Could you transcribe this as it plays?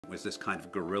It was this kind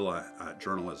of guerrilla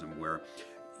journalism where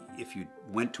if you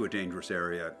went to a dangerous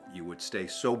area, you would stay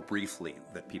so briefly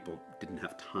that people didn't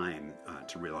have time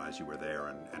to realize you were there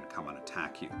and come and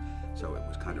attack you. So it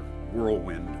was kind of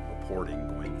whirlwind reporting,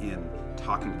 going in,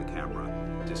 talking to the camera,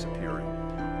 disappearing.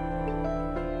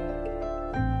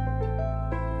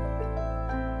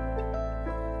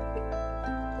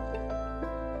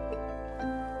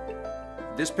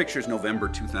 This picture is November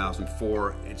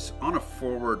 2004. It's on a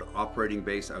forward operating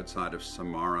base outside of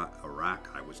Samarra,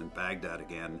 Iraq. I was in Baghdad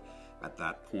again at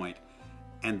that point.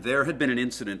 And there had been an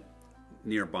incident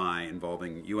nearby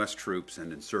involving US troops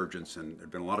and insurgents, and there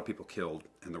had been a lot of people killed,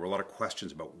 and there were a lot of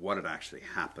questions about what had actually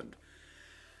happened.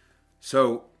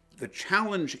 So the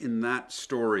challenge in that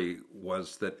story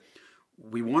was that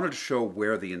we wanted to show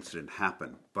where the incident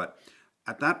happened, but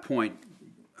at that point,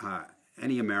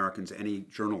 any Americans, any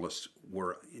journalists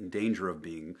were in danger of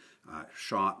being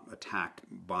shot, attacked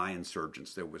by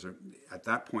insurgents. At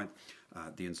that point,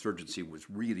 the insurgency was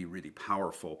really, really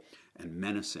powerful and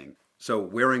menacing. So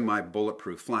wearing my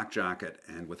bulletproof flak jacket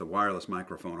and with a wireless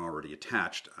microphone already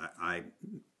attached, I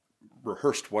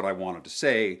rehearsed what I wanted to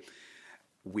say.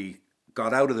 We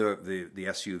got out of the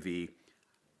SUV,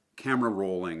 camera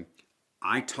rolling.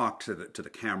 I talked to the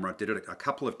camera, did it a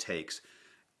couple of takes,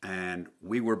 and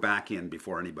we were back in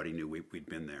before anybody knew we'd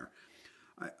been there.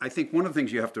 I think one of the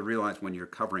things you have to realize when you're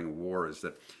covering a war is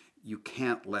that you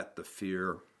can't let the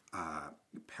fear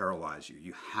paralyze you.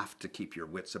 You have to keep your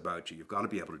wits about you. You've got to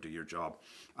be able to do your job.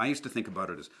 I used to think about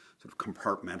it as sort of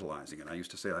compartmentalizing it. I used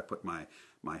to say I put my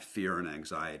fear and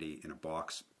anxiety in a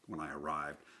box when I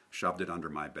arrived, shoved it under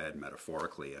my bed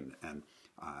metaphorically, and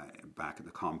back in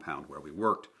the compound where we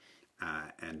worked,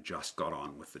 and just got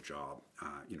on with the job.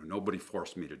 Nobody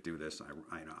forced me to do this.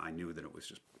 I knew that it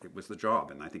was the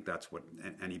job, and I think that's what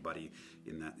anybody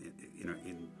in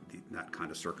that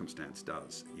kind of circumstance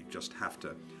does. You just have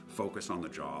to focus on the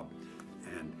job,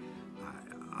 and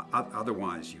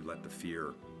otherwise you let the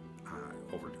fear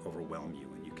overwhelm you,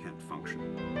 and you can't function.